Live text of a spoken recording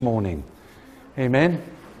Morning. Amen.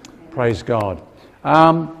 Praise God.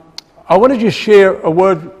 I wanted to share a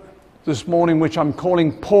word this morning which I'm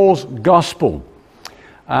calling Paul's Gospel.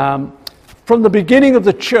 From the beginning of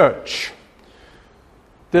the church,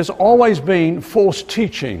 there's always been false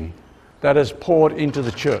teaching that has poured into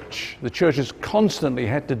the church. The church has constantly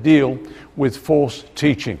had to deal with false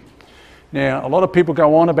teaching. Now, a lot of people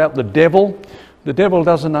go on about the devil. The devil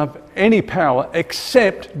doesn't have any power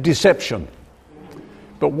except deception.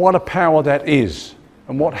 But what a power that is,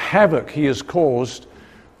 and what havoc he has caused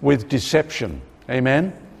with deception.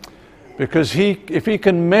 Amen? Because if he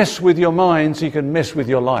can mess with your minds, he can mess with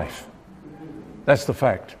your life. That's the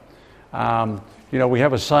fact. We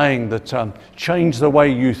have a saying that change the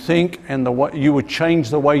way you think and you would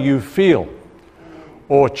change the way you feel.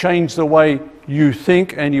 Or change the way you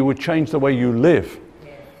think and you would change the way you live.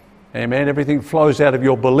 Amen. Everything flows out of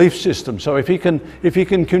your belief system. So if he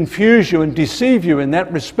can confuse you and deceive you in that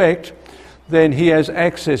respect, then he has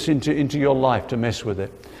access into your life to mess with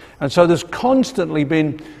it. And so there's constantly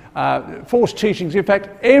been false teachings. In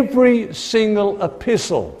fact, every single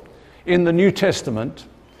epistle in the New Testament,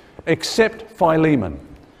 except Philemon,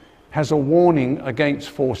 has a warning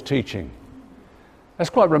against false teaching. That's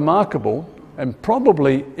quite remarkable, and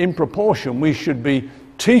probably in proportion we should be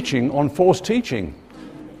teaching on false teaching.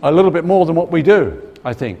 A little bit more than what we do,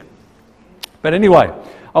 I think. But anyway,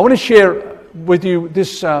 I want to share with you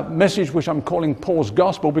this message which I'm calling Paul's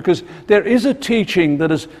Gospel, because there is a teaching that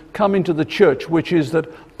has come into the church, which is that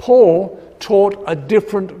Paul taught a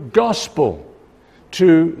different gospel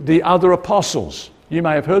to the other apostles. You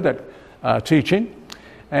may have heard that teaching.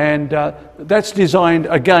 And that's designed,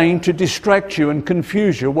 again, to distract you and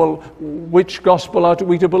confuse you. Well, which gospel are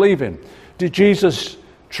we to believe in? Did Jesus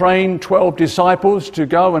train 12 disciples to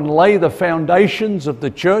go and lay the foundations of the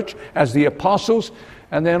church as the apostles,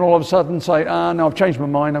 and then all of a sudden say, no, I've changed my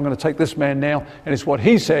mind, I'm going to take this man now, and it's what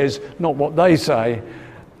he says, not what they say?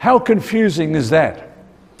 How confusing is that?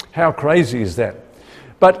 How crazy is that?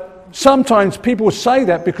 But sometimes people say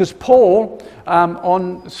that because Paul,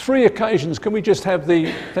 on 3 occasions, can we just have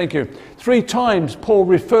thank you, 3 times Paul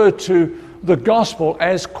referred to the gospel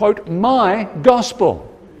as, quote, my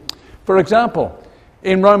gospel. For example,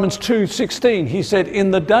 in Romans 2:16, he said, in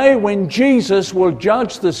the day when Jesus will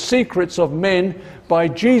judge the secrets of men by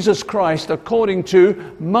Jesus Christ according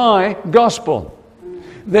to my gospel.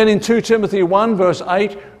 Then in 2 Timothy 1 verse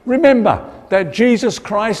 8, remember that Jesus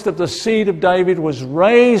Christ of the seed of David was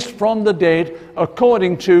raised from the dead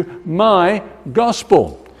according to my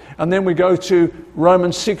gospel. And then we go to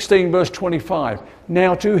Romans 16 verse 25.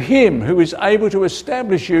 Now to him who is able to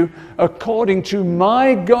establish you according to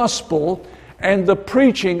my gospel and the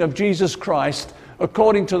preaching of Jesus Christ,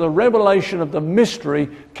 according to the revelation of the mystery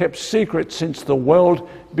kept secret since the world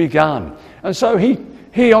began. And so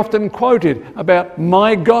he often quoted about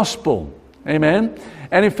my gospel. Amen.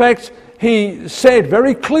 And in fact, he said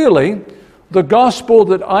very clearly, the gospel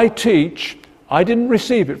that I teach, I didn't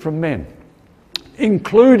receive it from men,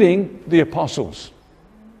 including the apostles.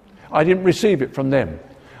 I didn't receive it from them.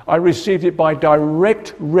 I received it by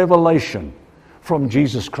direct revelation from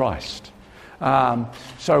Jesus Christ.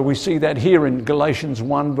 So we see that here in Galatians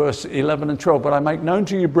 1 verse 11 and 12. But I make known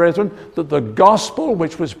to you, brethren, that the gospel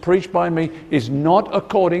which was preached by me is not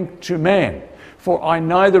according to man. For I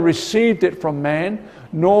neither received it from man,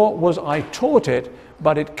 nor was I taught it,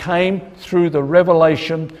 but it came through the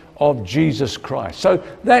revelation of Jesus Christ. So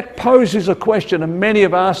that poses a question, and many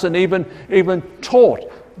of us and even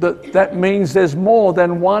taught that means there's more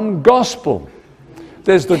than one gospel.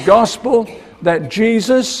 There's the gospel that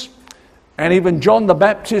Jesus and even John the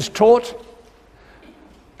Baptist taught,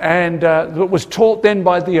 and that was taught then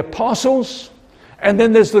by the apostles. And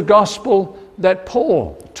then there's the gospel that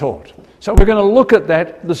Paul taught. So we're going to look at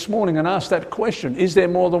that this morning and ask that question. Is there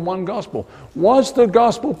more than one gospel? Was the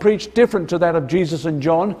gospel preached different to that of Jesus and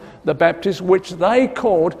John the Baptist, which they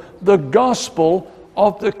called the gospel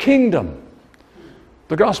of the kingdom?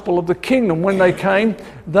 The gospel of the kingdom. When they came,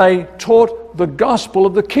 they taught the gospel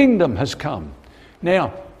of the kingdom has come.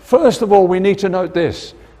 Now, first of all, we need to note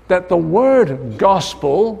this, that the word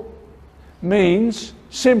gospel means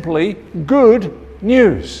simply good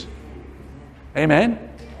news. Amen?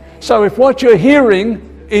 So if what you're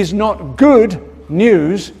hearing is not good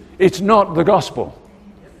news, it's not the gospel.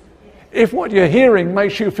 If what you're hearing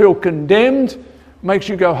makes you feel condemned, makes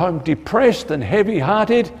you go home depressed and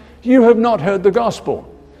heavy-hearted, you have not heard the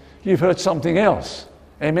gospel. You've heard something else.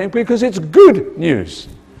 Amen? Because it's good news.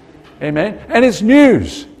 Amen? And it's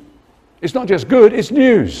news. It's not just good, it's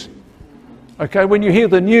news. Okay, when you hear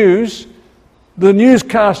the news, the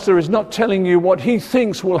newscaster is not telling you what he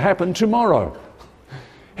thinks will happen tomorrow.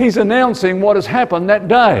 He's announcing what has happened that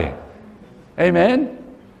day. Amen?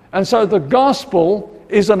 And so the gospel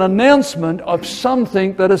is an announcement of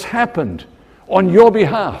something that has happened on your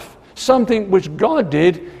behalf. Something which God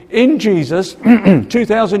did in Jesus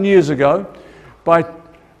 2,000 years ago by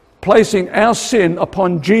placing our sin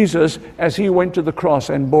upon Jesus as he went to the cross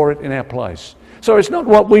and bore it in our place. So it's not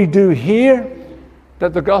what we do here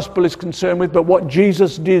that the gospel is concerned with, but what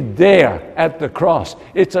Jesus did there at the cross.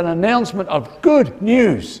 It's an announcement of good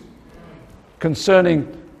news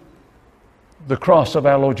concerning the cross of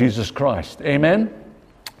our Lord Jesus Christ. Amen?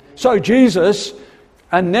 So Jesus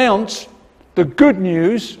announced the good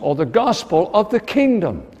news or the gospel of the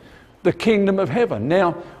kingdom of heaven.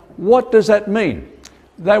 Now, what does that mean?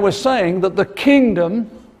 They were saying that the kingdom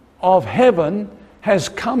of heaven has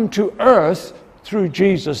come to earth through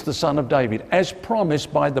Jesus, the Son of David, as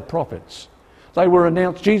promised by the prophets.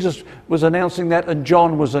 Jesus was announcing that, and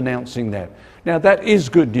John was announcing that. Now, that is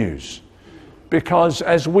good news, because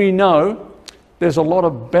as we know, there's a lot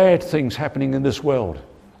of bad things happening in this world.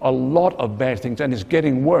 A lot of bad things, and it's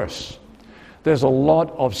getting worse. There's a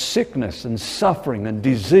lot of sickness and suffering and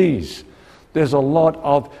disease. There's a lot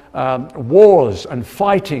of wars and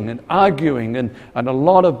fighting and arguing and a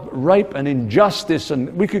lot of rape and injustice.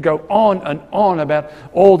 And we could go on and on about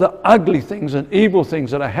all the ugly things and evil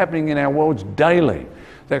things that are happening in our worlds daily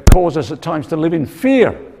that cause us at times to live in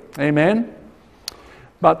fear. Amen?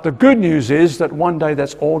 But the good news is that one day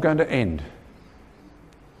that's all going to end.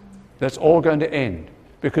 That's all going to end.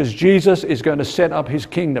 Because Jesus is going to set up his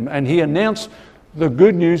kingdom. And he announced the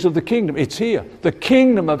good news of the kingdom. It's here. The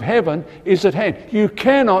kingdom of heaven is at hand. You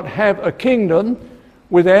cannot have a kingdom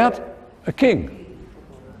without a king.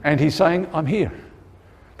 And he's saying, I'm here.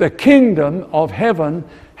 The kingdom of heaven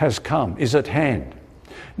has come, is at hand.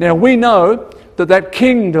 Now we know that that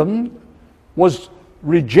kingdom was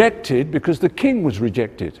rejected because the king was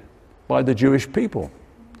rejected by the Jewish people.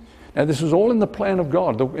 Now this was all in the plan of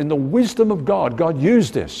God. In the wisdom of God, God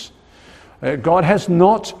used this. God has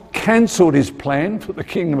not cancelled his plan for the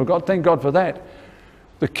kingdom of God. Thank God for that.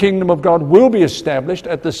 The kingdom of God will be established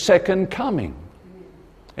at the second coming.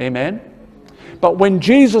 Amen? But when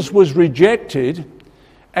Jesus was rejected,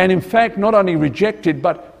 and in fact not only rejected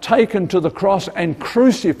but taken to the cross and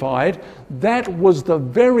crucified, that was the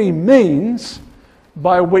very means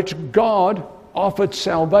by which God offered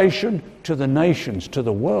salvation to the nations, to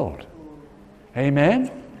the world.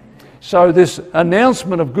 Amen? So this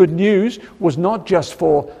announcement of good news was not just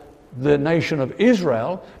for the nation of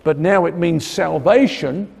Israel, but now it means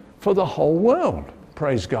salvation for the whole world.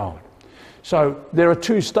 Praise God. So there are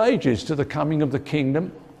two stages to the coming of the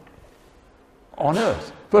kingdom on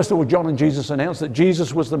earth. First of all, John and Jesus announced that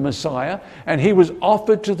Jesus was the Messiah, and he was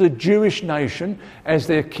offered to the Jewish nation as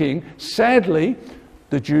their king. Sadly,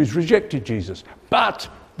 the Jews rejected Jesus. But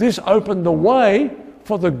this opened the way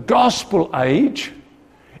for the gospel age,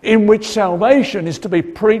 in which salvation is to be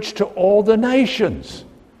preached to all the nations.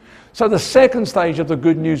 So the second stage of the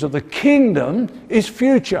good news of the kingdom is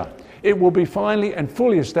future. It will be finally and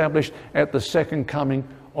fully established at the second coming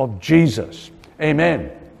of Jesus.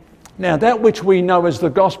 Amen. Now that which we know as the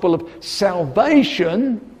gospel of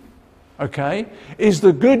salvation, is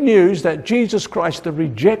the good news that Jesus Christ, the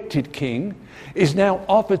rejected king, is now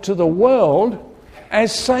offered to the world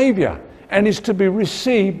as Saviour and is to be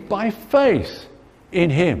received by faith in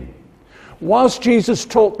him. Whilst Jesus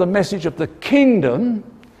taught the message of the kingdom,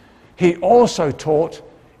 he also taught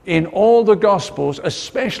in all the Gospels,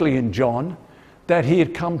 especially in John, that he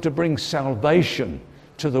had come to bring salvation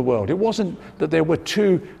to the world. It wasn't that there were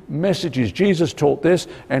two messages. Jesus taught this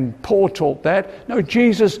and Paul taught that. No,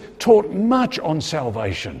 Jesus taught much on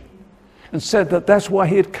salvation and said that that's why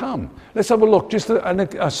he had come. Let's have a look, just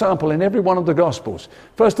a sample in every one of the Gospels.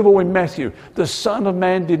 First of all, in Matthew, the Son of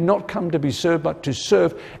Man did not come to be served, but to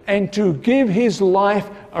serve and to give his life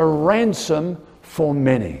a ransom for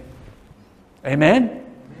many. Amen?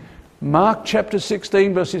 Mark chapter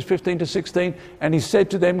 16, verses 15 to 16, and he said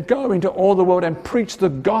to them, go into all the world and preach the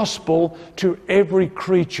gospel to every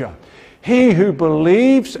creature. He who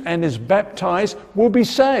believes and is baptized will be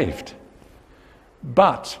saved,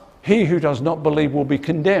 but he who does not believe will be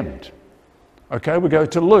condemned. Okay, we go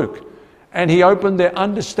to Luke. And he opened their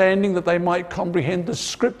understanding that they might comprehend the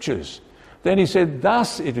scriptures. Then he said,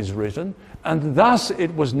 thus it is written, and thus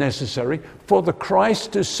it was necessary for the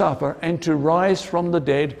Christ to suffer and to rise from the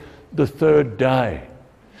dead the third day.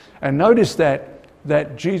 And notice that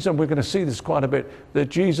Jesus, and we're going to see this quite a bit, that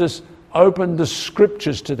Jesus opened the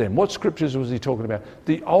scriptures to them. What scriptures was he talking about?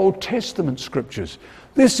 The Old Testament scriptures.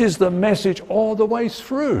 This is the message all the way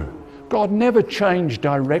through. God never changed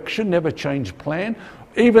direction, never changed plan.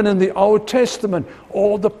 Even in the Old Testament,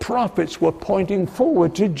 all the prophets were pointing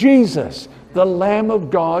forward to Jesus, the Lamb of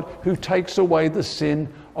God who takes away the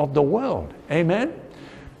sin of the world. Amen?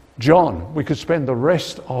 John, we could spend the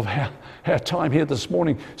rest of our time here this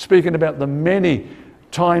morning speaking about the many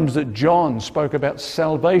times that John spoke about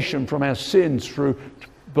salvation from our sins through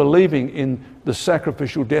believing in the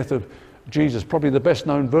sacrificial death of Jesus. Probably the best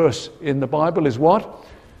known verse in the Bible is what?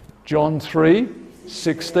 John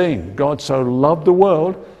 3:16. God so loved the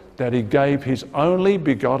world that he gave his only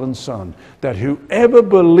begotten Son, that whoever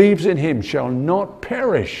believes in him shall not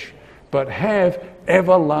perish, but have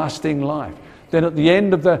everlasting life. Then at the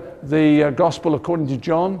end of the Gospel according to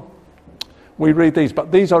John, we read these,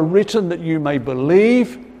 but these are written that you may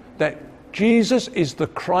believe that Jesus is the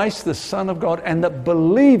Christ, the Son of God, and that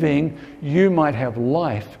believing you might have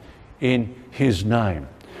life in his name.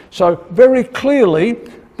 So very clearly,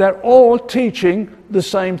 they're all teaching the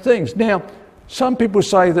same things. Now, some people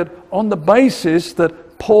say that on the basis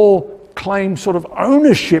that Paul claimed sort of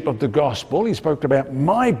ownership of the gospel, he spoke about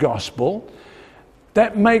my gospel,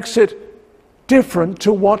 that makes it different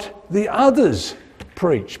to what the others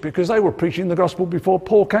preach, because they were preaching the gospel before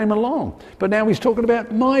Paul came along. But now he's talking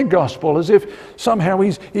about my gospel as if somehow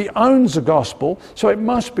he owns the gospel, so it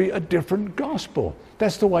must be a different gospel.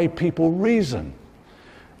 That's the way people reason.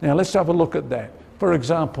 Now let's have a look at that. For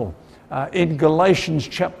example, in Galatians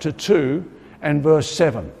chapter 2 and verse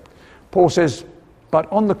 7, Paul says,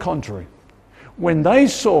 but on the contrary, when they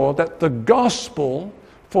saw that the gospel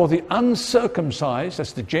for the uncircumcised,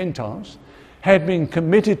 that's the Gentiles, had been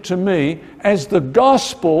committed to me as the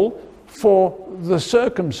gospel for the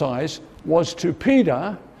circumcised was to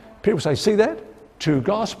Peter, people say, see that? Two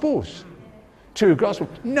gospels. Two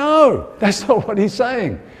gospels. No, that's not what he's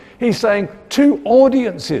saying. He's saying two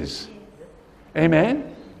audiences.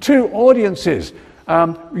 Amen? Two audiences.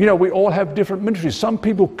 We all have different ministries. Some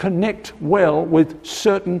people connect well with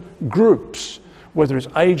certain groups, whether it's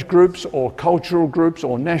age groups or cultural groups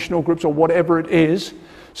or national groups or whatever it is.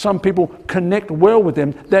 Some people connect well with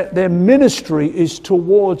them, that their ministry is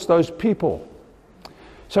towards those people.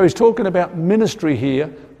 So he's talking about ministry here,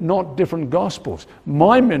 not different gospels.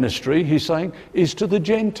 My ministry, he's saying, is to the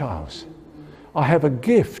Gentiles. I have a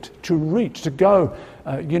gift to reach, to go,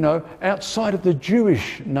 outside of the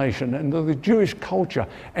Jewish nation and the Jewish culture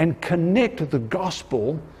and connect the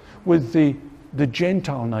gospel with the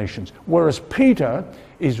Gentile nations. Whereas Peter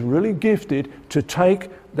is really gifted to take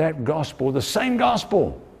that gospel, the same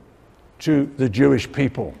gospel, to the Jewish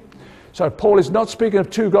people. So Paul is not speaking of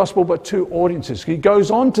two gospels, but two audiences. He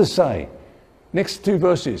goes on to say, next two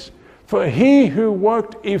verses, for he who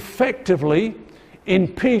worked effectively in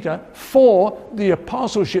Peter for the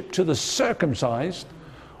apostleship to the circumcised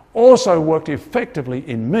also worked effectively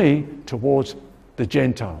in me towards the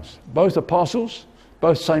Gentiles. Both apostles,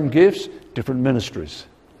 both same gifts, different ministries.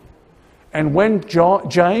 And when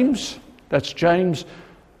James, that's James,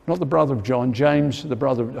 not the brother of John, James,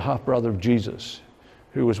 the half-brother of Jesus,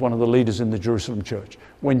 who was one of the leaders in the Jerusalem church.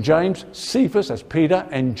 When James, Cephas, that's Peter,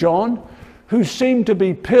 and John, who seemed to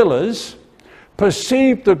be pillars,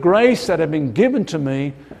 perceived the grace that had been given to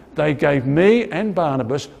me, they gave me and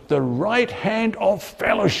Barnabas the right hand of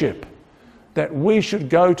fellowship, that we should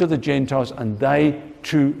go to the Gentiles and they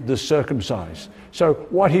to the circumcised. So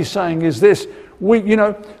what he's saying is this, you've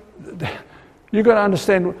got to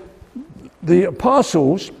understand, the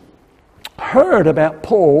apostles heard about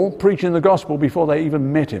Paul preaching the gospel before they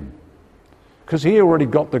even met him, because he already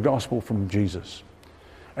got the gospel from Jesus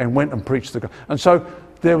and went and preached the gospel. And so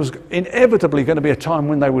there was inevitably going to be a time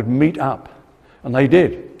when they would meet up, and they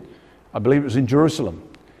did. I believe it was in Jerusalem.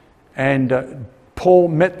 And Paul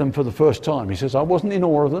met them for the first time. He says, I wasn't in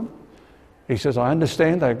awe of them. He says, I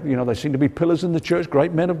understand, they seem to be pillars in the church,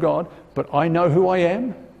 great men of God, but I know who I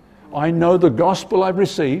am. I know the gospel I've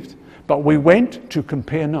received. But we went to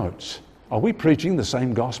compare notes. Are we preaching the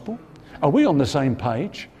same gospel? Are we on the same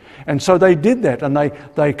page? And so they did that, and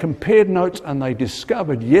they compared notes, and they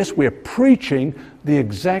discovered, yes, we're preaching the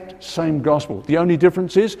exact same gospel. The only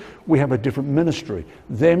difference is we have a different ministry.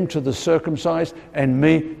 Them to the circumcised and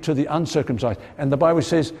me to the uncircumcised. And the Bible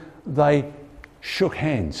says they shook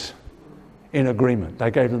hands in agreement.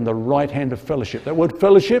 They gave them the right hand of fellowship. That word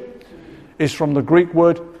fellowship is from the Greek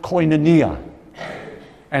word koinonia.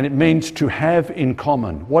 And it means to have in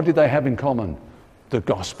common. What did they have in common? The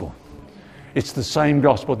gospel. It's the same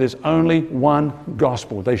gospel. There's only one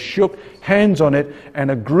gospel. They shook hands on it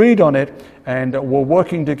and agreed on it and were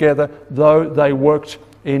working together, though they worked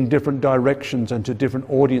in different directions and to different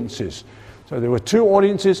audiences. So there were two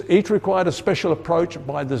audiences. Each required a special approach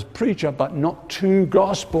by the preacher, but not two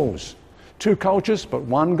gospels. Two cultures, but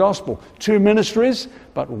one gospel. Two ministries,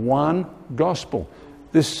 but one gospel.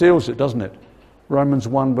 This seals it, doesn't it? Romans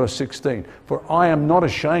 1 verse 16. For I am not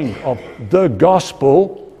ashamed of the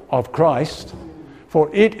gospel of Christ, for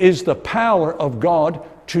it is the power of God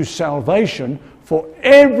to salvation for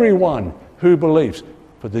everyone who believes.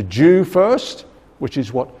 For the Jew first, which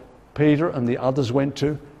is what Peter and the others went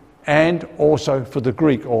to, and also for the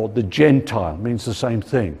Greek, or the Gentile, means the same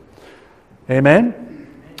thing. Amen?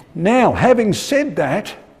 Now, having said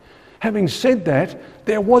that,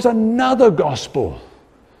 there was another gospel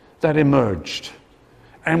that emerged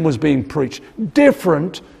and was being preached,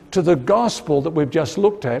 different to the gospel that we've just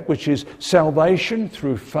looked at, which is salvation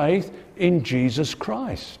through faith in Jesus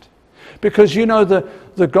Christ. Because you know,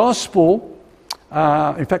 the gospel,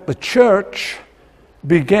 in fact the church,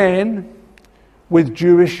 began with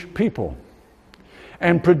Jewish people.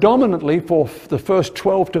 And predominantly for the first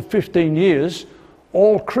 12 to 15 years,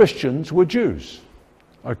 all Christians were Jews.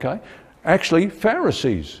 Okay? Actually,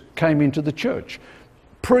 Pharisees came into the church.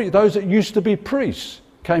 Those that used to be priests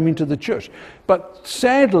came into the church. But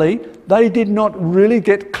sadly, they did not really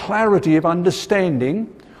get clarity of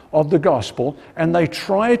understanding of the gospel, and they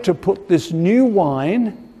tried to put this new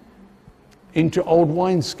wine into old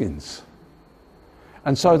wineskins.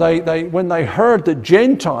 And so they when they heard that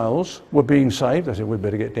Gentiles were being saved, they said, we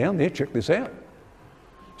better get down there, check this out.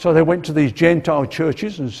 So they went to these Gentile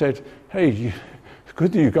churches and said, hey,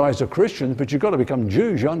 good that you guys are Christians, but you've got to become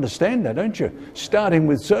Jews. You understand that, don't you? Starting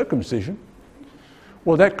with circumcision.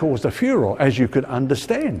 Well, that caused a furor, as you could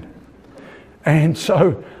understand. And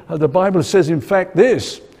so the Bible says, in fact,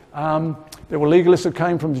 this. There were legalists that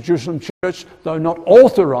came from the Jerusalem church, though not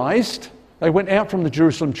authorized. They went out from the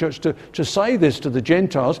Jerusalem church to say this to the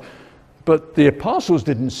Gentiles, but the apostles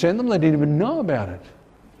didn't send them. They didn't even know about it.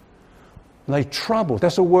 They troubled.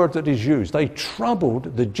 That's a word that is used. They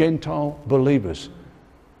troubled the Gentile believers.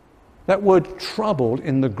 That word troubled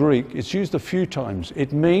in the Greek, it's used a few times.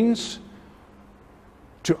 It means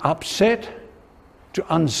to upset, to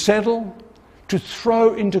unsettle, to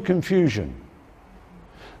throw into confusion.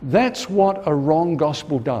 That's what a wrong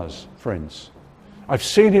gospel does, friends. I've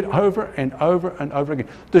seen it over and over and over again.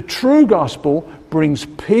 The true gospel brings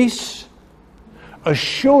peace,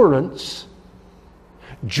 assurance,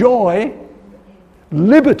 joy,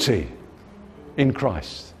 liberty in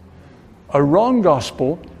Christ. A wrong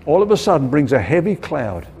gospel all of a sudden brings a heavy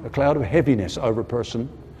cloud, a cloud of heaviness over a person,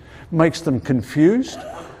 makes them confused.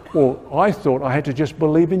 Well, I thought I had to just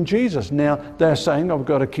believe in Jesus. Now they're saying I've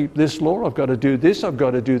got to keep this law, I've got to do this, I've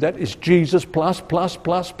got to do that. It's Jesus plus, plus,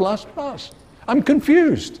 plus, plus, plus. I'm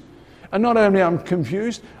confused. And not only I'm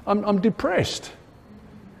confused, I'm depressed.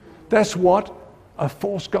 That's what a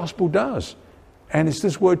false gospel does. And it's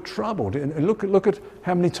this word troubled. And look at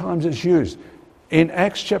how many times it's used. In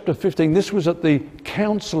Acts chapter 15, this was at the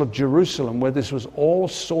Council of Jerusalem where this was all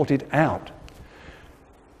sorted out.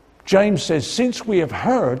 James says, since we have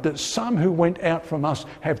heard that some who went out from us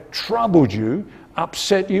have troubled you,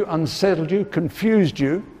 upset you, unsettled you, confused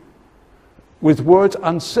you, with words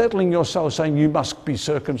unsettling your soul, saying you must be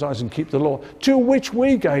circumcised and keep the law, to which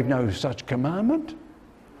we gave no such commandment.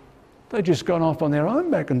 They've just gone off on their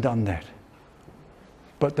own back and done that.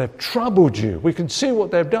 But they've troubled you. We can see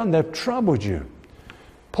what they've done. They've troubled you.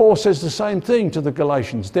 Paul says the same thing to the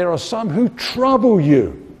Galatians. There are some who trouble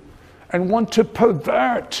you and want to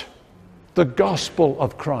pervert the gospel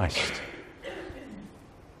of Christ.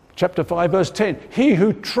 Chapter 5 verse 10. He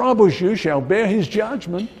who troubles you shall bear his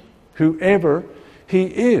judgment, whoever he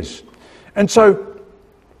is. And so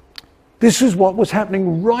this is what was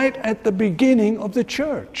happening right at the beginning of the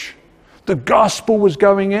church. The gospel was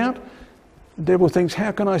going out. The devil thinks,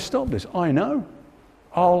 how can I stop this? I know.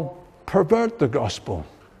 I'll pervert the gospel.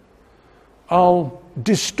 I'll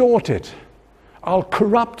distort it. I'll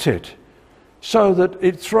corrupt it so that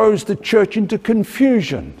it throws the church into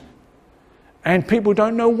confusion. And people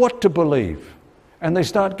don't know what to believe. And they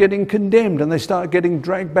start getting condemned and they start getting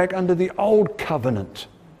dragged back under the old covenant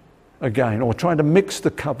again, or trying to mix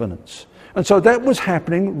the covenants. And so that was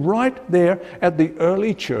happening right there at the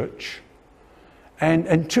early church.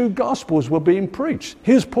 And two gospels were being preached.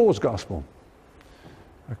 Here's Paul's gospel.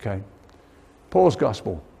 Okay. Paul's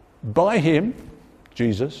gospel. By him,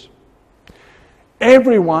 Jesus,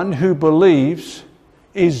 everyone who believes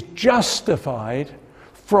is justified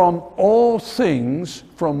from all things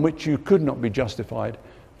from which you could not be justified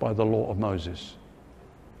by the law of Moses.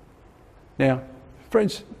 Now,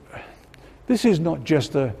 friends, this is not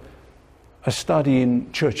just a study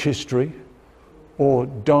in church history or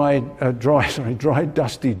dry,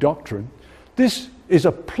 dusty doctrine. This is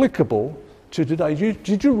applicable to today.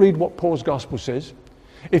 Did you read what Paul's gospel says?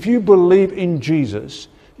 If you believe in Jesus,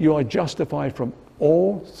 you are justified from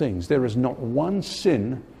all things. There is not one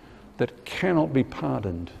sin that cannot be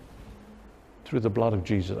pardoned through the blood of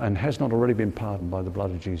Jesus and has not already been pardoned by the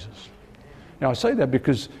blood of Jesus. Now, I say that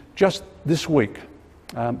because just this week,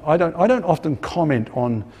 I don't often comment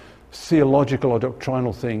on theological or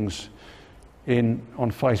doctrinal things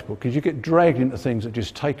on Facebook, because you get dragged into things that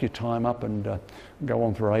just take your time up and go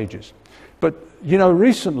on for ages. But,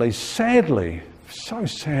 recently, sadly, so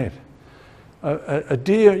sad, a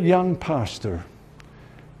dear young pastor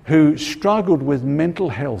who struggled with mental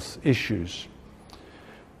health issues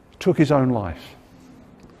took his own life.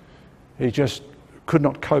 He just could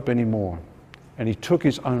not cope anymore, and he took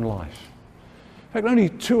his own life. In fact, only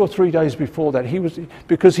 2 or 3 days before that,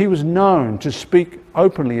 because he was known to speak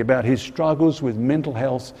openly about his struggles with mental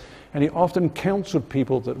health, and he often counseled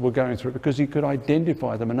people that were going through it because he could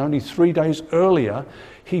identify them. And only 3 days earlier,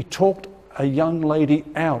 he talked a young lady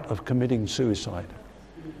out of committing suicide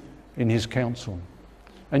in his counsel.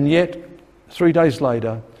 And yet, 3 days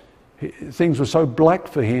later, things were so black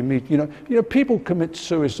for him. People commit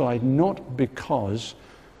suicide not because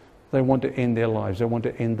they want to end their lives. They want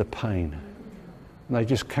to end the pain. And they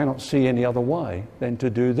just cannot see any other way than to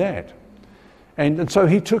do that. And so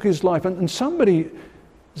he took his life. And somebody,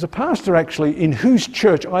 there's a pastor actually in whose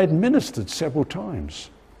church I had ministered several times.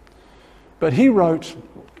 But he wrote,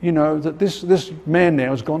 that this man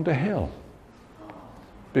now has gone to hell.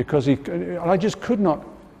 Because I just could not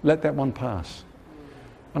let that one pass.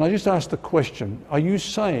 And I just asked the question, are you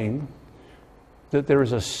saying that there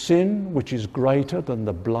is a sin which is greater than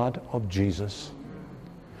the blood of Jesus?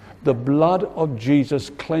 The blood of Jesus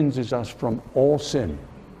cleanses us from all sin.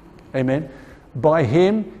 Amen. By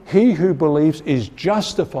him, he who believes is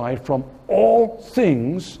justified from all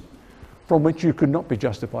things from which you could not be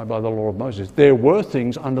justified by the law of Moses. There were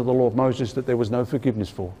things under the law of Moses that there was no forgiveness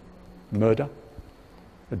for. Murder,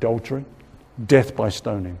 adultery, death by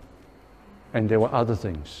stoning. And there were other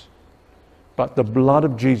things. But the blood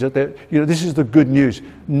of Jesus, this is the good news.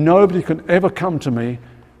 Nobody can ever come to me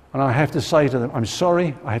and I have to say to them, I'm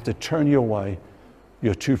sorry, I have to turn you away.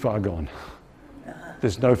 You're too far gone.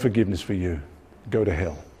 There's no forgiveness for you. Go to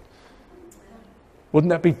hell. Wouldn't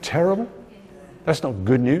that be terrible? That's not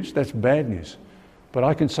good news, that's bad news. But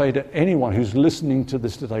I can say to anyone who's listening to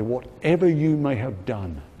this today, whatever you may have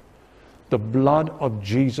done, the blood of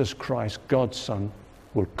Jesus Christ, God's Son,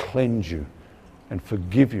 will cleanse you and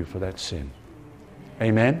forgive you for that sin.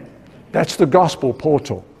 Amen? That's the gospel, Paul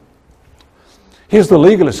taught. Here's the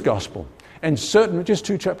legalist gospel. And just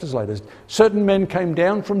 2 chapters later, certain men came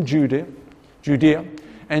down from Judea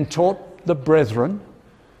and taught the brethren,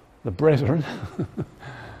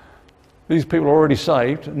 these people are already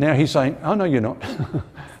saved. Now he's saying, oh no, you're not.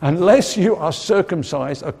 Unless you are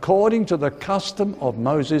circumcised according to the custom of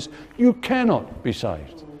Moses, you cannot be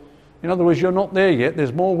saved. In other words, you're not there yet.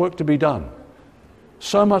 There's more work to be done.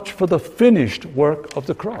 So much for the finished work of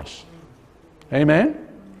the cross. Amen?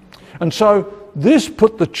 And so this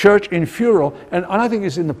put the church in furor, and I think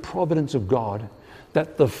it's in the providence of God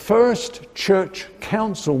that the first church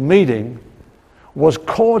council meeting was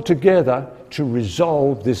called together to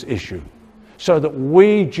resolve this issue, so that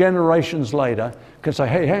we, generations later, can say,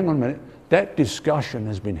 hey, hang on a minute, that discussion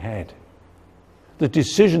has been had. The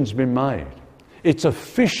decision's been made. It's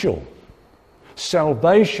official.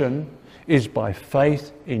 Salvation is by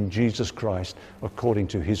faith in Jesus Christ according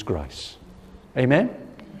to his grace. Amen?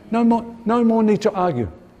 No more need to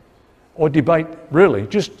argue or debate, really.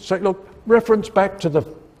 Just say, look, reference back to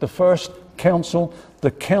the first council,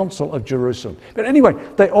 the Council of Jerusalem. But anyway,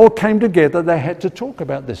 they all came together. They had to talk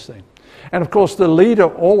about this thing. And of course, the leader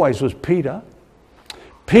always was Peter.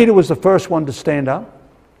 Peter was the first one to stand up.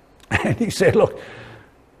 And he said, look,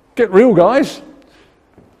 get real, guys.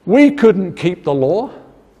 We couldn't keep the law.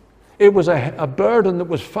 It was a burden that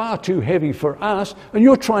was far too heavy for us. And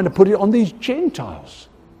you're trying to put it on these Gentiles.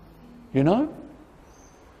 You know?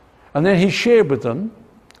 And then he shared with them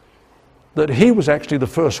that he was actually the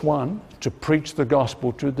first one to preach the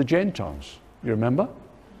gospel to the Gentiles. You remember?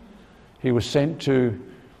 He was sent to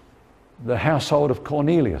the household of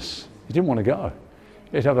Cornelius. He didn't want to go.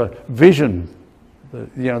 He'd have a vision,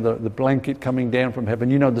 the blanket coming down from heaven.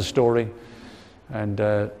 You know the story. And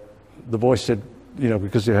the voice said,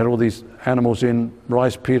 because they had all these animals in,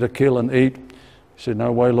 rise, Peter, kill and eat. He said,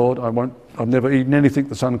 no way, Lord, I've never eaten anything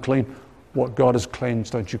that's unclean. What God has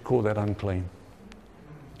cleansed, don't you call that unclean?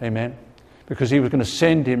 Amen? Because he was going to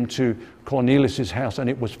send him to Cornelius' house, and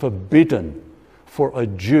it was forbidden for a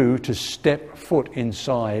Jew to step foot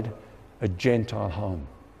inside a Gentile home.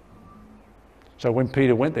 So when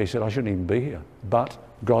Peter went there, he said, I shouldn't even be here. But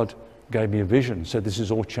God gave me a vision, said this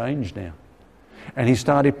is all changed now. And he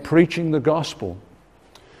started preaching the gospel.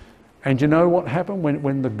 And you know what happened?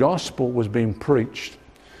 When the gospel was being preached,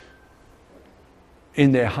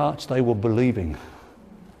 in their hearts they were believing.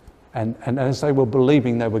 And as they were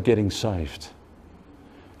believing, they were getting saved.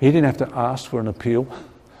 He didn't have to ask for an appeal.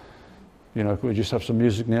 You know, could we just have some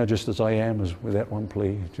music now, just as I am, as with that one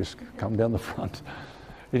plea, just come down the front.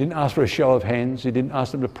 He didn't ask for a show of hands. He didn't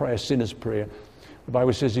ask them to pray a sinner's prayer. The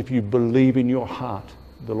Bible says if you believe in your heart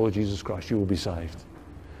the Lord Jesus Christ, you will be saved.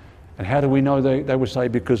 And how do we know they were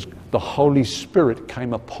saved? Because the Holy Spirit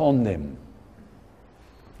came upon them.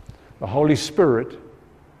 The Holy Spirit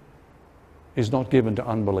is not given to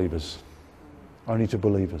unbelievers, only to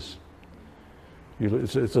believers.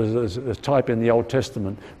 It's a type in the Old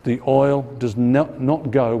Testament. The oil does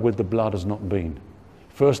not go where the blood has not been.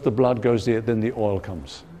 First the blood goes there, then the oil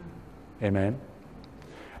comes. Amen.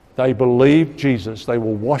 They believed Jesus, they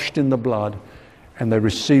were washed in the blood, and they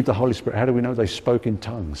received the Holy Spirit. How do we know? They spoke in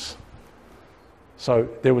tongues. So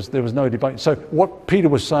there was no debate. So what Peter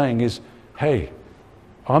was saying is, hey,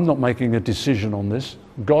 I'm not making a decision on this.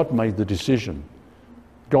 God made the decision.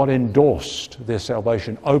 God endorsed their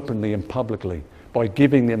salvation openly and publicly by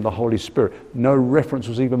giving them the Holy Spirit. No reference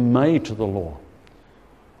was even made to the law.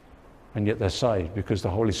 And yet they're saved because the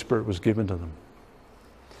Holy Spirit was given to them.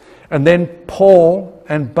 And then Paul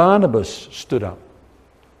and Barnabas stood up.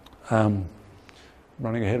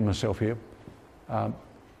 Running ahead of myself here.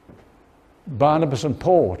 Barnabas and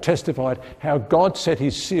Paul testified how God set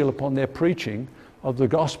his seal upon their preaching of the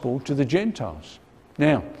gospel to the Gentiles.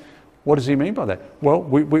 Now, what does he mean by that? Well,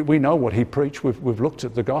 we know what he preached. We've looked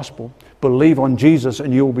at the gospel. Believe on Jesus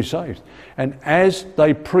and you will be saved. And as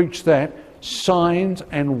they preached that, signs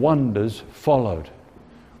and wonders followed.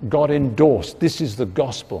 God endorsed, this is the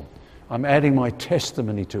gospel. I'm adding my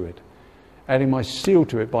testimony to it, adding my seal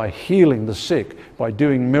to it by healing the sick, by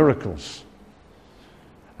doing miracles.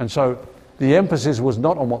 And so the emphasis was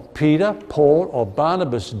not on what Peter, Paul, or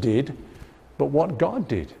Barnabas did, but what God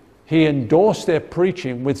did. He endorsed their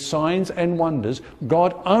preaching with signs and wonders.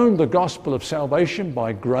 God owned the gospel of salvation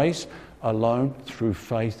by grace alone, through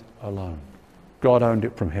faith alone. God owned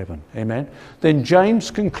it from heaven. Amen. Then James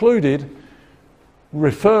concluded,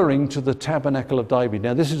 referring to the tabernacle of David.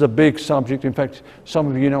 Now this is a big subject. In fact, some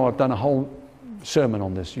of you know I've done a whole sermon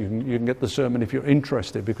on this. You can get the sermon if you're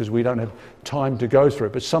interested, because we don't have time to go through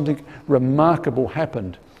it. But something remarkable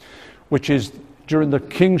happened, which is during the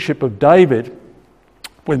kingship of David,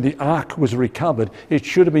 when the ark was recovered, it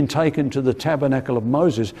should have been taken to the tabernacle of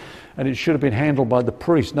Moses, and it should have been handled by the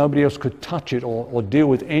priest. Nobody else could touch it or deal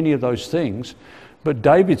with any of those things. But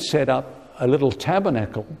David set up a little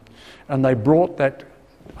tabernacle, and they brought that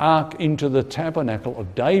ark into the tabernacle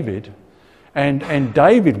of David. And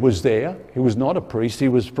David was there. He was not a priest. He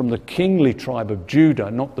was from the kingly tribe of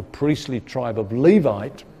Judah, not the priestly tribe of Levi.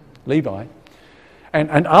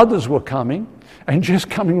 And others were coming, and just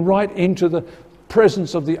coming right into the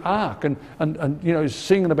presence of the ark, and you know,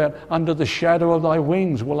 singing about, under the shadow of thy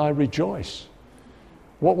wings will I rejoice.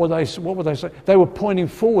 What were they saying? They were pointing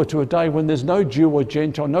forward to a day when there's no Jew or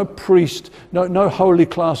Gentile, no priest, no holy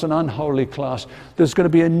class and unholy class. There's going to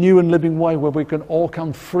be a new and living way where we can all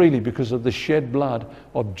come freely because of the shed blood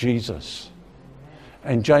of Jesus.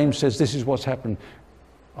 And James says this is what's happened.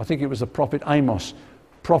 I think it was the prophet Amos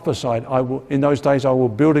prophesied, in those days I will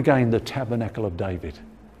build again the tabernacle of David.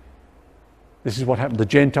 This is what happened. The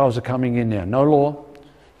Gentiles are coming in now. No law.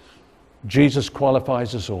 Jesus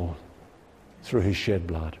qualifies us all through his shed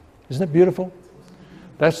blood. Isn't that beautiful?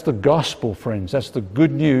 That's the gospel, friends. That's the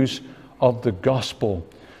good news of the gospel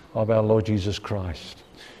of our Lord Jesus Christ.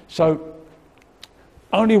 So,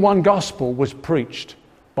 only one gospel was preached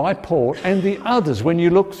by Paul and the others when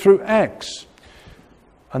you look through Acts.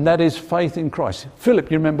 And that is faith in Christ.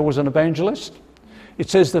 Philip, you remember, was an evangelist. It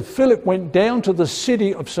says that Philip went down to the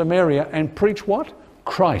city of Samaria and preached what?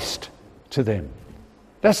 Christ to them.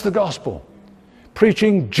 That's the gospel.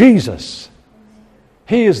 Preaching Jesus.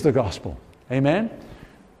 He is the gospel. Amen?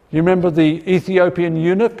 You remember the Ethiopian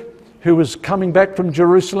eunuch who was coming back from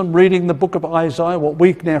Jerusalem reading the book of Isaiah, what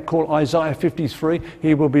we now call Isaiah 53.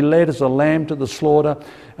 He will be led as a lamb to the slaughter,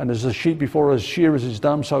 and as a sheep before his shearers is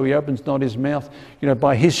dumb, so he opens not his mouth. You know,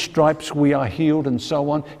 by his stripes we are healed, and so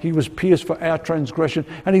on. He was pierced for our transgression.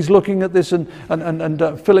 And he's looking at this, and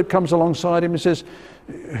Philip comes alongside him and says,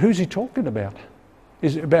 who's he talking about?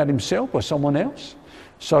 Is it about himself or someone else?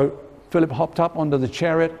 So Philip hopped up onto the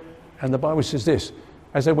chariot, and the Bible says this,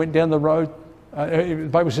 as they went down the road, the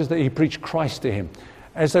Bible says that he preached Christ to him.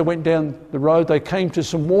 As they went down the road, they came to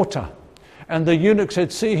some water. And the eunuch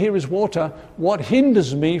said, see, here is water. What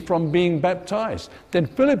hinders me from being baptized? Then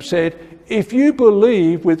Philip said, if you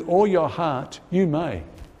believe with all your heart, you may.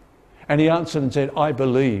 And he answered and said, I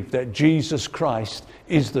believe that Jesus Christ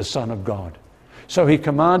is the Son of God. So he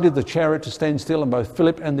commanded the chariot to stand still, and both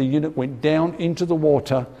Philip and the eunuch went down into the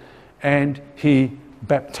water, and he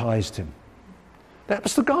baptized him. That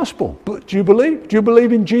was the gospel. But do you believe? Do you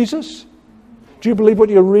believe in Jesus? Do you believe what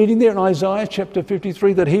you're reading there in Isaiah chapter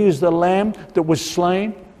 53, that he is the lamb that was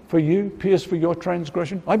slain for you, pierced for your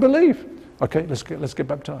transgression? I believe. Okay, let's get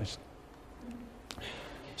baptized.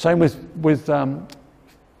 Same with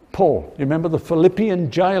Paul. You remember the Philippian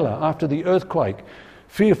jailer after the earthquake,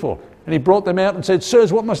 fearful. And he brought them out and said,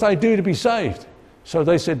 sirs, what must I do to be saved? So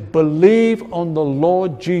they said, believe on the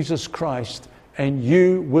Lord Jesus Christ and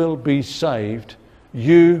you will be saved,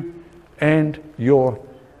 you and your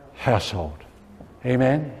household.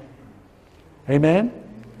 Amen? Amen?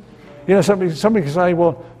 You know, somebody can say,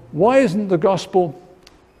 well, why isn't the gospel,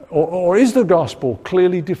 or is the gospel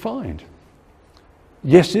clearly defined?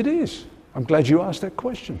 Yes, it is. I'm glad you asked that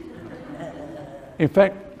question. In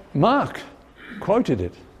fact, Mark quoted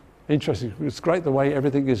it. Interesting. It's great the way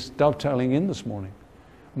everything is dovetailing in this morning.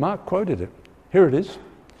 Mark quoted it. Here it is.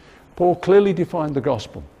 Paul clearly defined the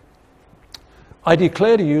gospel. I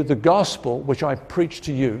declare to you the gospel which I preached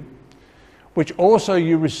to you, which also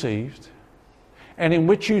you received, and in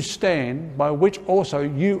which you stand, by which also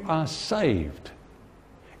you are saved,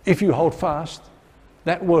 if you hold fast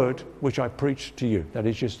that word which I preached to you. That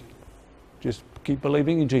is, just keep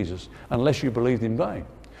believing in Jesus, unless you believed in vain.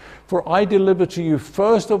 For I delivered to you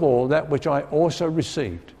first of all that which I also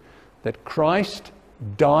received, that Christ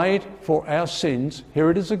died for our sins, here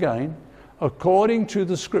it is again, according to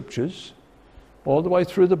the Scriptures, all the way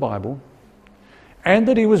through the Bible, and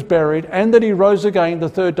that he was buried, and that he rose again the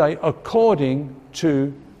third day according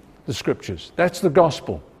to the Scriptures. That's the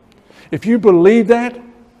gospel. If you believe that,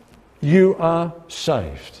 you are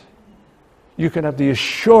saved. You can have the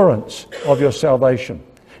assurance of your salvation.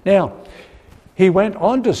 Now, he went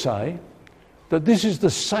on to say that this is the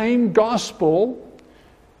same gospel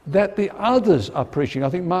that the others are preaching. I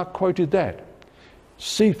think Mark quoted that.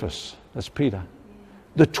 Cephas, that's Peter,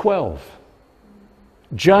 the 12,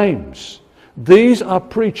 James, these are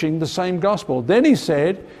preaching the same gospel. Then he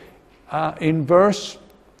said in verse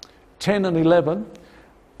 10 and 11,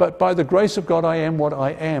 but by the grace of God I am what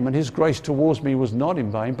I am, and his grace towards me was not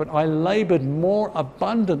in vain, but I laboured more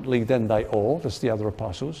abundantly than they all, that's the other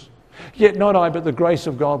apostles, yet not I, but the grace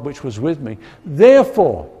of God which was with me.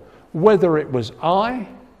 Therefore, whether it was I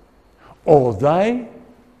or they,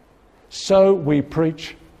 so we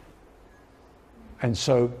preach, and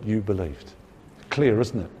so you believed. Clear,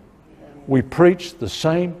 isn't it? We preach the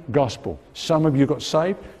same gospel. Some of you got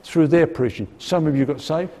saved through their preaching. Some of you got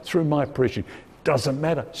saved through my preaching. Doesn't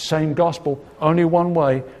matter. Same gospel. Only one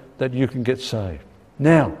way that you can get saved.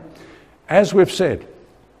 Now, as we have said,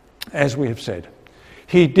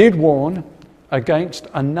 he did warn against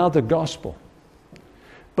another gospel.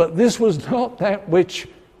 But this was not that which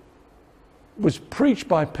was preached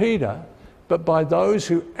by Peter, but by those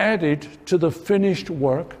who added to the finished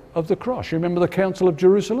work of the cross. You remember the Council of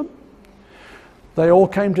Jerusalem? They all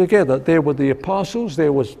came together. There were the apostles,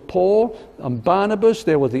 there was Paul and Barnabas,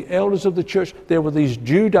 there were the elders of the church, there were these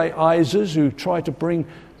Judaizers who tried to bring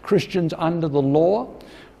Christians under the law.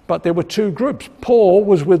 But there were two groups. Paul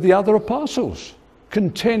was with the other apostles,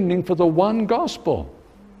 contending for the one gospel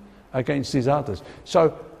against these others.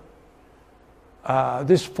 So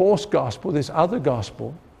this false gospel, this other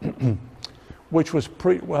gospel, which was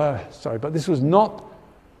but this was not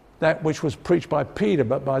that which was preached by Peter,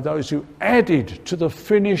 but by those who added to the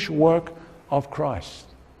finished work of Christ.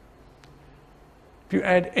 If you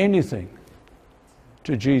add anything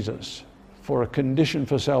to Jesus for a condition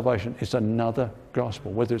for salvation, it's another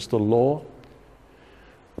gospel, whether it's the law,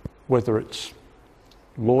 whether it's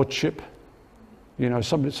lordship. You know,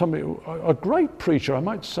 somebody, a great preacher, I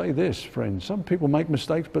might say this, friends, some people make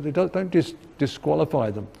mistakes, but they don't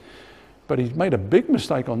disqualify them. But he made a big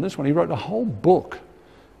mistake on this one. He wrote a whole book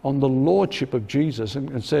on the lordship of Jesus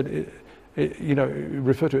and said,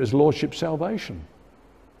 referred to it as lordship salvation.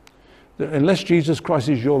 That unless Jesus Christ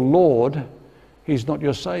is your Lord, he's not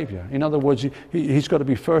your Saviour. In other words, he's got to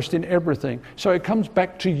be first in everything. So it comes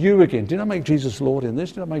back to you again. Did I make Jesus Lord in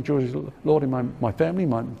this? Did I make Jesus Lord in my family,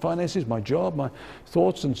 my finances, my job, my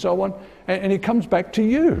thoughts and so on? And it comes back to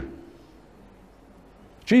you.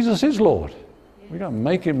 Jesus is Lord. We don't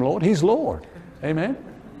make him Lord. He's Lord. Amen?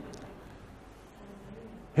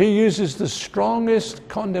 He uses the strongest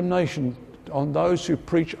condemnation on those who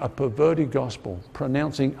preach a perverted gospel,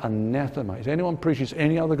 pronouncing anathema. If anyone preaches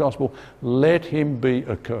any other gospel, let him be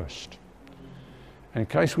accursed. And in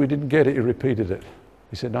case we didn't get it, he repeated it.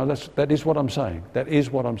 He said, no, that is what I'm saying. That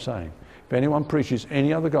is what I'm saying. If anyone preaches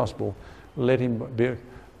any other gospel, let him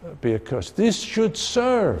be accursed. This should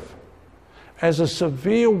serve as a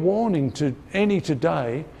severe warning to any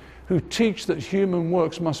today who teach that human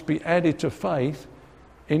works must be added to faith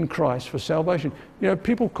in Christ for salvation. You know,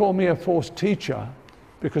 people call me a false teacher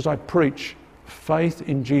because I preach faith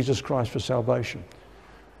in Jesus Christ for salvation.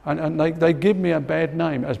 And they give me a bad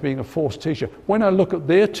name as being a false teacher. When I look at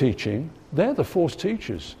their teaching, they're the false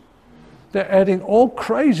teachers. They're adding all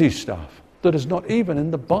crazy stuff that is not even in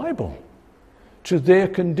the Bible to their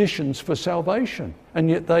conditions for salvation. And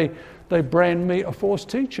yet they brand me a false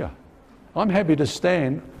teacher. I'm happy to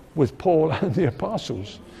stand with Paul and the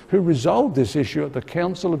apostles who resolved this issue at the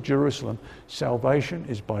Council of Jerusalem. Salvation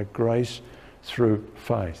is by grace through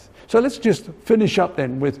faith. So let's just finish up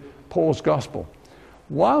then with Paul's gospel.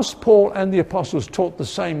 Whilst Paul and the apostles taught the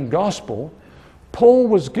same gospel, Paul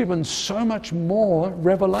was given so much more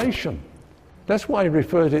revelation. That's why he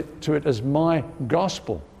referred to it as my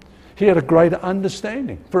gospel. He had a greater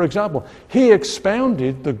understanding. For example, he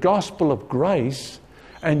expounded the gospel of grace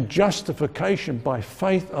and justification by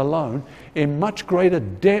faith alone in much greater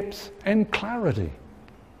depth and clarity.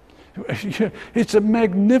 It's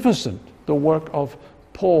magnificent, the work of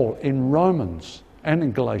Paul in Romans and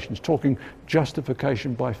in Galatians, talking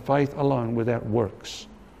justification by faith alone without works.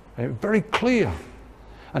 Very clear.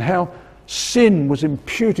 And how sin was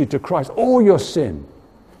imputed to Christ. All your sin,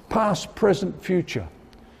 past, present, future,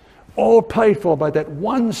 all paid for by that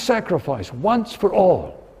one sacrifice, once for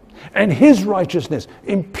all. And his righteousness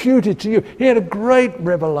imputed to you. He had a great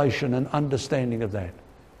revelation and understanding of that.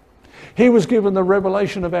 He was given the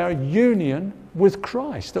revelation of our union with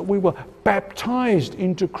Christ, that we were baptized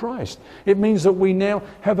into Christ. It means that we now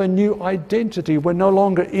have a new identity. We're no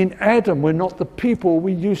longer in Adam. We're not the people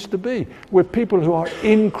we used to be. We're people who are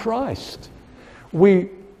in Christ. We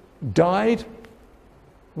died,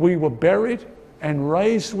 we were buried and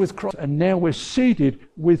raised with Christ, and now we're seated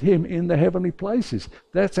with him in the heavenly places.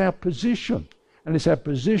 That's our position, and it's our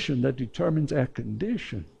position that determines our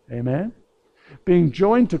condition. Amen? Being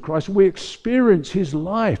joined to Christ, we experience his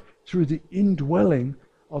life through the indwelling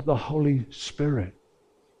of the Holy Spirit.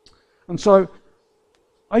 And so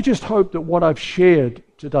I just hope that what I've shared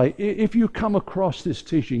today, if you come across this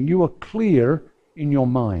teaching, you are clear in your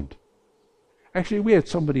mind. Actually, we had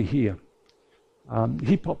somebody here.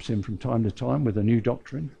 He pops in from time to time with a new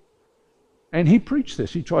doctrine. And he preached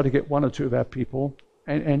this. He tried to get one or two of our people.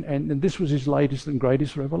 And this was his latest and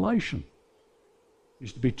greatest revelation. There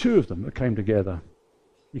used to be two of them that came together.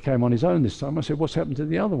 He came on his own this time. I said, what's happened to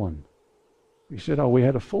the other one? He said, oh, we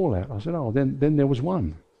had a fallout. I said, oh, then there was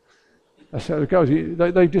one. That's how it goes.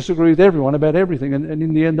 They disagree with everyone about everything. And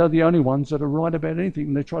in the end, they're the only ones that are right about anything.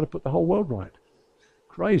 And they try to put the whole world right.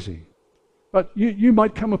 Crazy. But you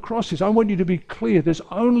might come across this. I want you to be clear. There's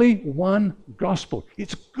only one gospel.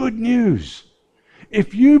 It's good news.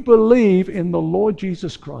 If you believe in the Lord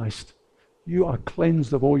Jesus Christ, you are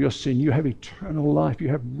cleansed of all your sin. You have eternal life. You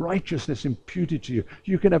have righteousness imputed to you.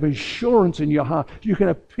 You can have assurance in your heart. You can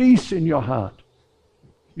have peace in your heart.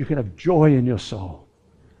 You can have joy in your soul.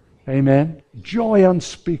 Amen? Joy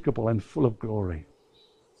unspeakable and full of glory.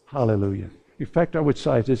 Hallelujah. In fact, I would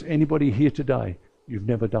say if there's anybody here today, you've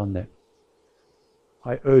never done that.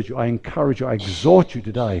 I urge you, I encourage you, I exhort you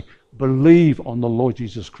today, believe on the Lord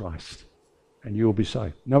Jesus Christ and you will be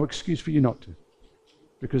saved. No excuse for you not to,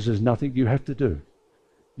 because there's nothing you have to do.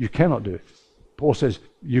 You cannot do it. Paul says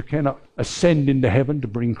you cannot ascend into heaven to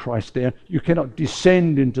bring Christ down. You cannot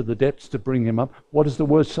descend into the depths to bring him up. What does the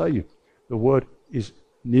word say to you? The word is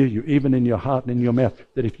near you, even in your heart and in your mouth,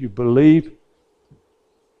 that if you believe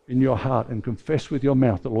in your heart and confess with your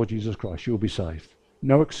mouth the Lord Jesus Christ, you will be saved.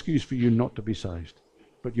 No excuse for you not to be saved.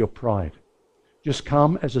 But your pride. Just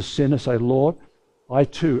come as a sinner, say, Lord, I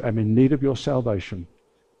too am in need of your salvation.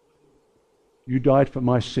 You died for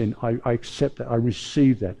my sin. I accept that. I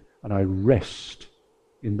receive that. And I rest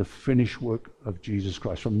in the finished work of Jesus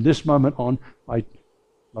Christ. From this moment on, like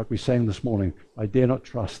we sang this morning, I dare not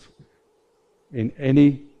trust in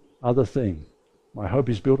any other thing. My hope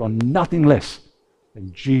is built on nothing less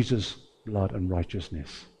than Jesus' blood and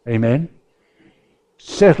righteousness. Amen?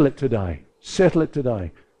 Settle it today. Settle it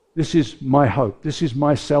today. This is my hope. This is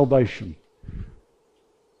my salvation.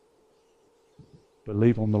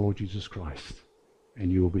 Believe on the Lord Jesus Christ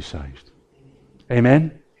and you will be saved.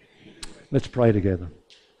 Amen? Let's pray together.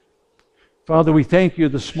 Father, we thank you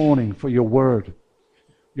this morning for your word.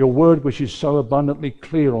 Your word, which is so abundantly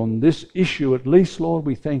clear on this issue, at least, Lord,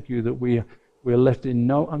 we thank you that we are left in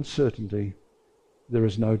no uncertainty. There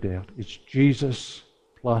is no doubt. It's Jesus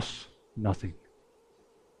plus nothing.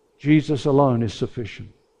 Jesus alone is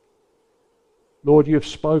sufficient. Lord, you have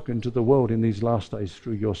spoken to the world in these last days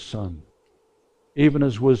through your Son, even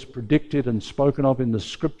as was predicted and spoken of in the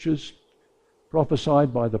Scriptures,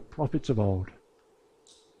 prophesied by the prophets of old.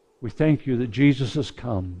 We thank you that Jesus has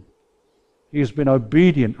come. He has been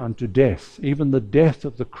obedient unto death, even the death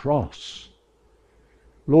of the cross.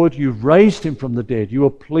 Lord, you raised him from the dead. You were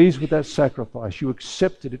pleased with that sacrifice. You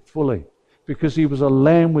accepted it fully because he was a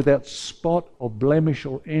lamb without spot or blemish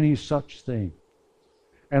or any such thing.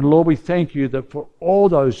 And Lord, we thank you that for all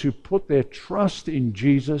those who put their trust in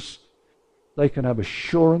Jesus, they can have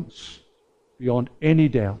assurance beyond any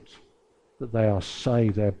doubt that they are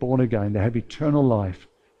saved, they are born again, they have eternal life,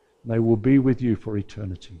 and they will be with you for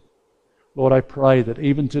eternity. Lord, I pray that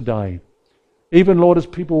even today, even, Lord, as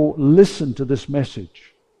people listen to this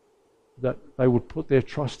message, that they would put their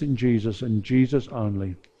trust in Jesus and Jesus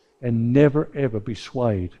only, and never ever be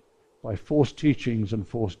swayed by false teachings and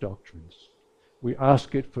false doctrines. We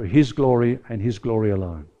ask it for his glory and his glory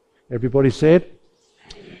alone. Everybody said?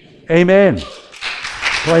 Amen.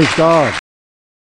 Praise God.